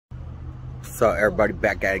So everybody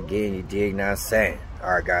back at it again, you dig, know what I'm saying?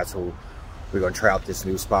 Alright guys, so we're gonna try out this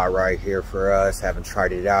new spot right here for us. Haven't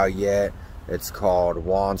tried it out yet. It's called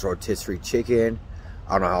Juan's Rotisserie Chicken.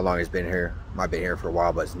 I don't know how long it's been here. Might been here for a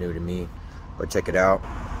while, but it's new to me. But check it out.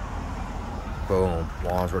 Boom,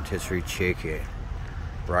 Juan's Rotisserie Chicken.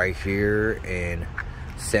 Right here in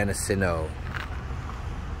San Jacinto.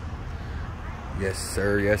 Yes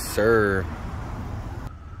sir, yes sir.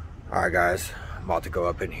 Alright guys, I'm about to go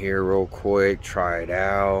up in here real quick, try it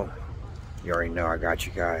out. You already know I got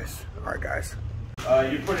you guys. Alright guys.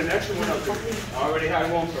 You put an extra one up. I already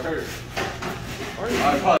had one for her.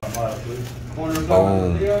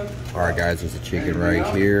 Boom. Alright guys, there's a chicken right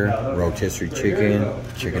here. Rotisserie chicken.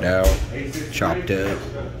 Check it out. Chopped up.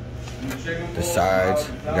 The sides.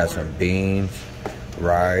 We got some beans,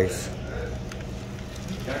 rice.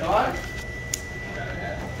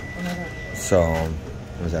 Some,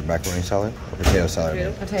 what is that, macaroni salad? Or potato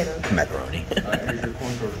salad? Potato. Macaroni.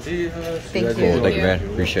 Thank you. Cool, thank you man,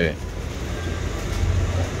 appreciate it.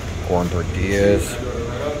 Corn tortillas.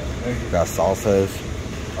 Got salsas.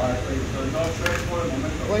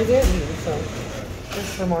 What is it? So, this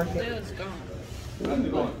is the market.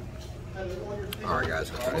 Alright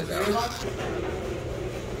guys, let's try this out.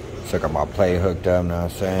 So I got my plate hooked up, know what I'm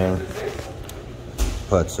saying?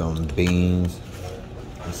 Put some beans,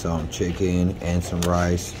 some chicken, and some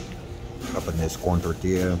rice up in this corn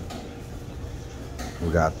tortilla.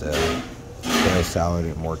 We got the potato salad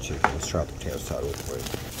and more chicken. Let's try out the potato salad real quick.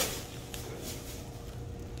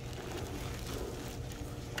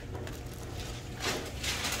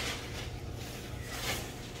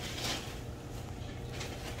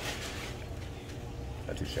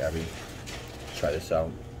 Not too shabby. Try this out.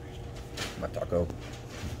 My taco.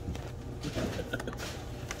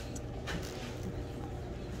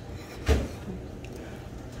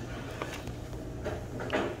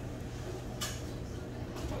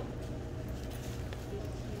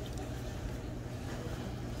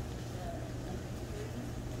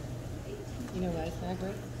 You know why it's not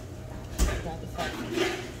great? Grab the sauce.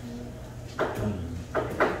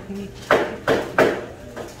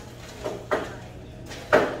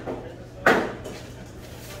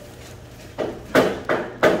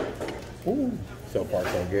 Ooh, so far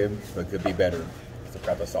so good, but could be better. Still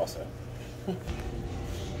got the salsa.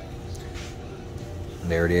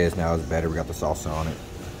 There it is, now it's better. We got the salsa on it.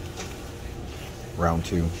 Round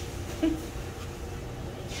two.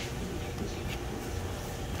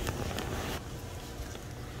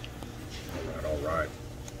 All right.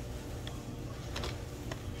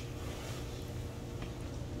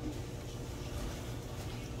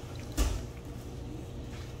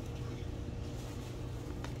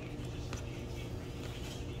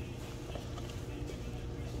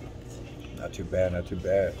 Not too bad, not too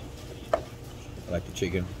bad. I like the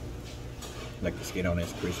chicken. I like the skin on it,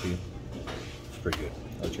 it's crispy. It's pretty good.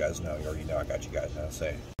 I'll let you guys know. You already know I got you guys now to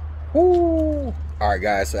say. Woo! Alright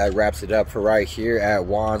guys, so that wraps it up for right here at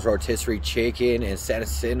Juan's Rotisserie Chicken in San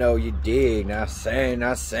Jacinto, you dig. Not saying.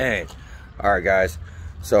 Alright guys,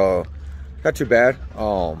 so not too bad.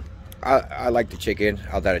 I like the chicken.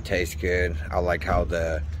 I thought it tastes good. I like how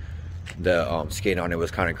the skin on it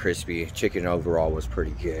was kind of crispy. Chicken overall was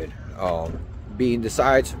pretty good. Being the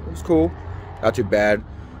sides was cool, not too bad.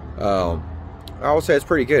 I would say it's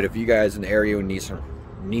pretty good. If you guys in the area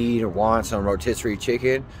need or want some rotisserie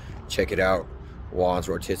chicken, check it out. Juan's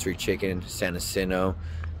Rotisserie Chicken, San Jacinto.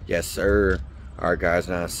 Yes sir. Alright guys,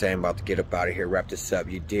 now I'm saying, about to get up out of here, wrap this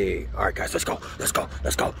up, you dig. Alright guys, let's go.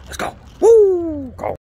 Woo!